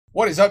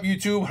What is up,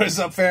 YouTube? What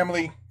is up,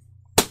 family?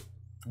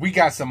 We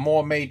got some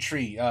more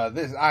MAYTREE.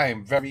 I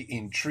am very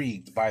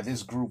intrigued by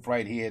this group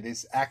right here.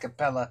 This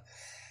acapella.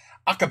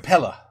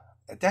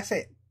 Did I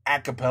say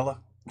acapella?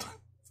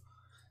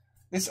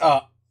 This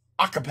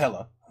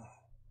acapella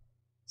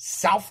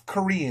South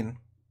Korean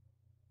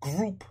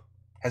group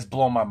has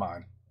blown my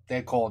mind.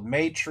 They're called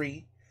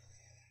MAYTREE.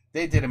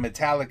 They did a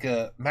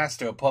Metallica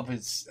Master of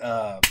Puppets.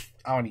 Go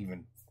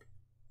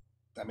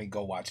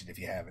watch it if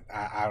you haven't.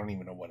 I don't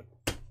even know what it.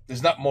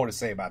 There's nothing more to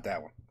say about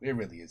that one. It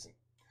really isn't.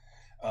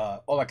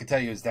 All I can tell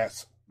you is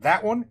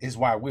that one is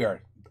why we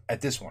are at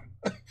this one.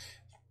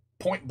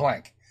 Point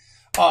blank.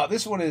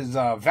 This one is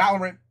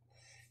VALORANT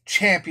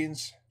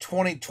Champions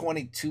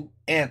 2022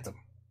 Anthem.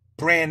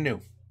 Brand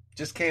new.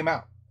 Just came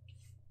out.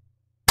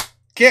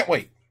 Can't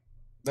wait.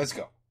 Let's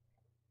go.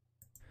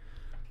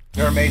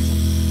 They're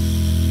amazing.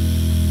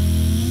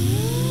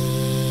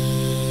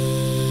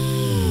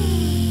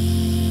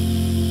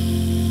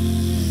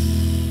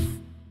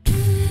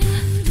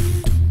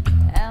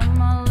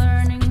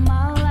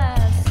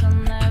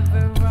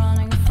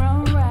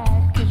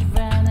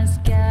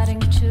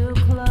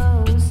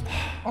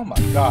 Oh my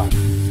God.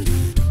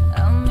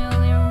 A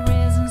million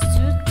reasons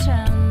to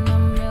turn, a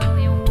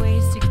million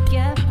ways to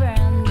get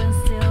burned, and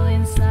still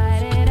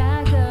inside it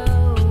I go.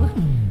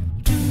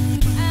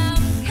 I'm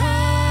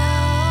caught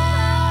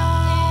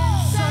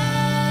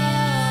inside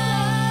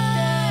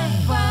the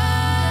fire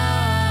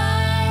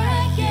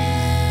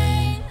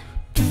again.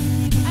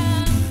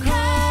 I'm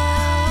caught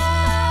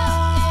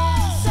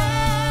inside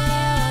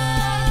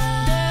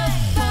the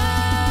fire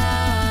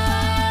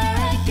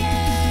again.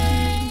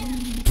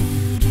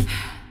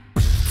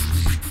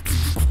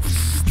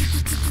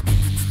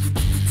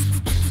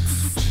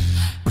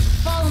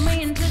 Follow me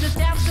into the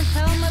depths of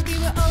hell. Maybe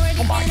we're already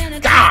Oh my in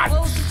it. God.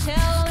 Close to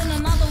tell. In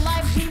another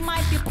life, he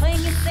might be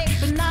playing it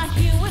safe, but not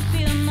here with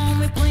feeling on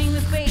me playing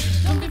with fate.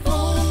 Don't be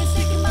fooled, I'm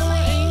mistaken by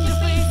my angel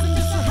face. I'm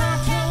just a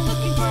hot tail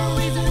looking for a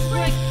reason to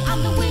break.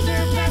 I'm the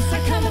wizard of death, I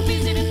come to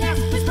visit and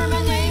nest. Whisper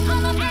my name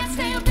on the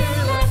exhale,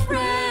 very last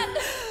breath.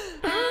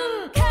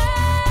 I'm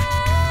caught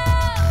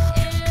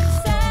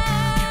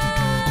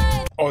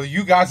inside. Oh,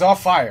 you guys are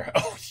fire.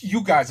 Oh,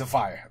 you guys are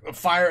fire.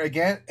 Fire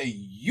again.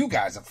 You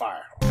guys are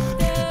fire.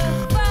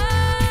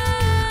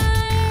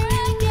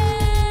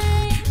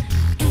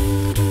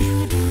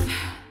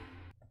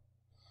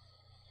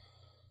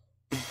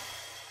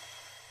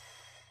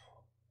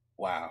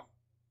 Wow.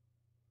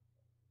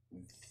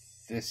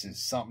 This is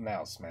something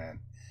else, man.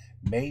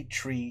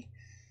 MAYTREE,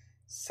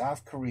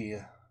 South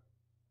Korea,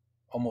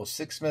 almost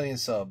 6 million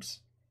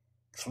subs.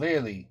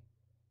 Clearly,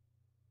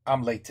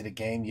 I'm late to the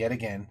game yet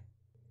again.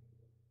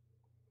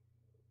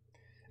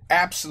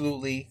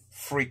 Absolutely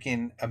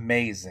freaking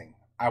amazing.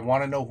 I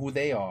want to know who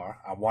they are.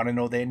 I want to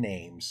know their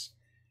names.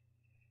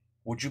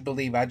 Would you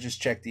believe I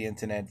just checked the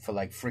internet for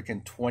like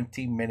freaking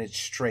 20 minutes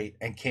straight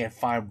and can't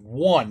find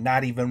one,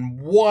 not even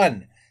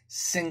one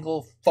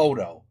single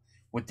photo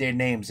with their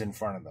names in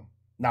front of them?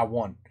 Not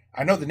one.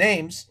 I know the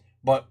names,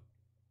 but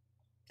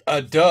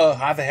how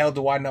the hell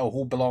do I know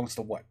who belongs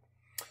to what?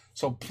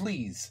 So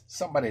please,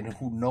 somebody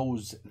who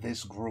knows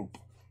this group,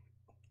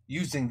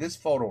 using this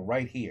photo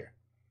right here,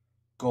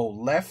 go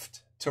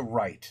left to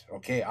right,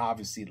 okay?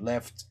 Obviously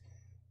left,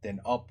 then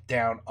up,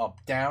 down,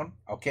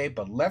 okay?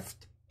 But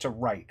left to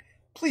right.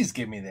 Please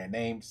give me their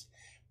names,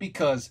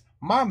 because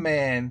my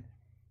man,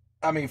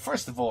 I mean,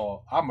 first of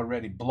all, I'm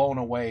already blown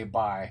away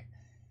by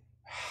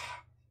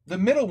the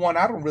middle one.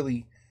 I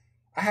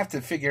have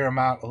to figure them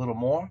out a little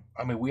more.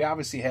 I mean, we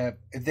obviously have,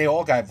 they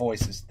all got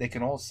voices. They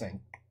can all sing.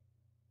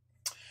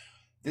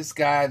 This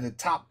guy, the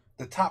top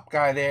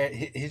guy there,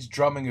 his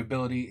drumming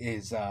ability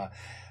is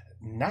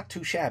not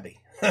too shabby.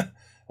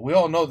 We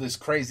all know this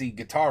crazy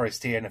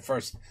guitarist here in the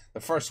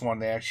first one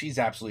there. She's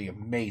absolutely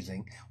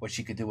amazing what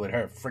she could do with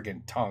her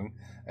friggin' tongue,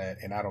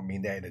 and I don't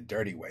mean that in a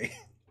dirty way.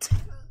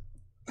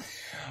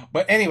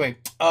 But anyway,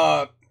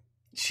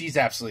 she's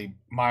absolutely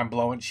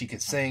mind-blowing. She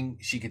could sing.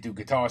 She could do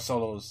guitar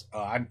solos.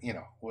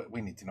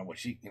 We need to know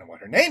what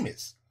her name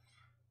is.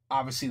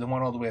 Obviously, the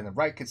one all the way on the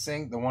right could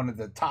sing. The one at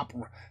the top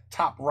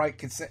right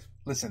could sing.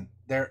 Listen,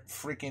 they're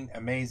freaking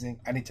amazing.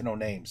 I need to know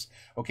names,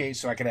 okay,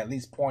 so I can at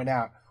least point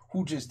out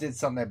who just did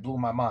something that blew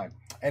my mind.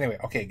 Anyway,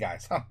 okay,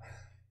 guys,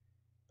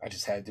 I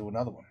just had to do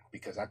another one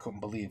because I couldn't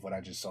believe what I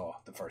just saw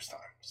the first time.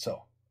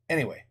 So,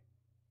 anyway,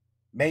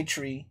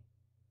 MAYTREE,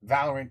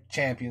 VALORANT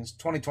Champions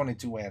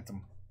 2022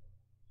 Anthem.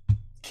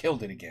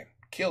 Killed it again.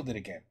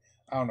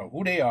 I don't know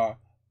who they are,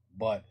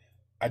 but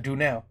I do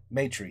now.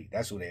 MAYTREE,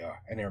 that's who they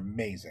are, and they're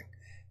amazing.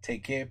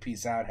 Take care,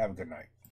 peace out, have a good night.